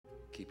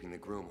keeping the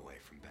groom away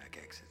from back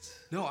exits.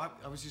 No,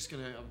 I was just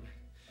gonna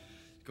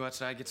go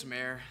outside, get some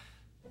air.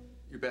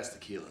 Your best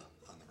tequila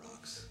on the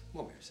rocks.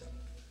 Come over here, son.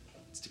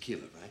 It's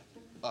tequila,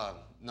 right?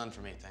 None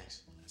for me,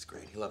 thanks. That's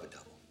great. He'll have a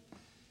double.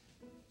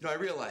 You know, I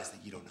realize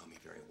that you don't know me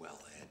very well,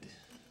 Ed.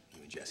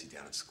 You and Jesse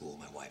down at school,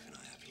 my wife and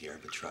I up here,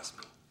 but trust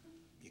me,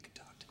 you can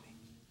talk to me.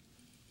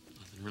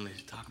 Nothing really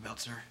to talk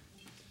about, sir.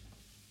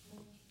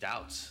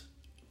 Doubts?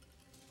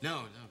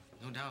 No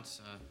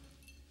doubts.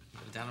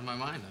 Not a doubt in my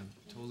mind. I'm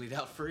totally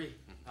doubt-free.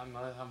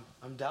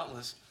 I'm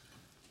doubtless.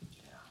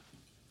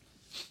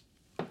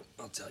 Yeah.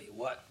 I'll tell you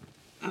what.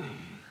 Why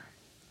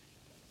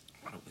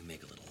don't we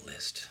make a little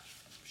list,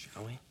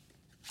 shall we?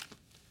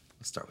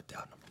 Let's start with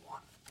doubt number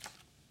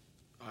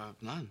 1.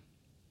 None.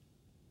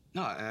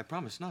 No, I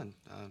promise, none.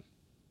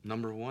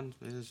 Number 1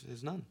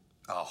 is none.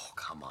 Oh,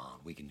 come on.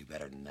 We can do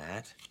better than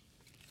that.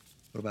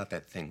 What about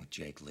that thing with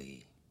Jake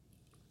Lee?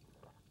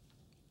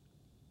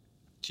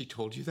 She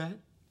told you that?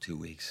 2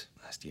 weeks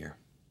last year.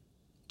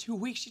 2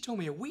 weeks? She told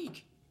me a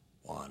week.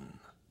 1,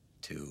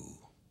 2,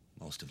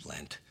 most of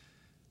Lent.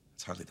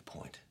 That's hardly the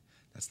point.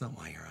 That's not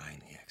why you're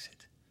eyeing the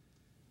exit.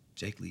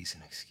 Jake Lee's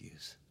an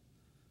excuse.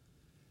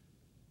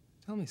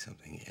 Tell me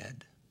something,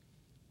 Ed.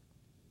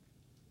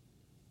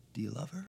 Do you love her?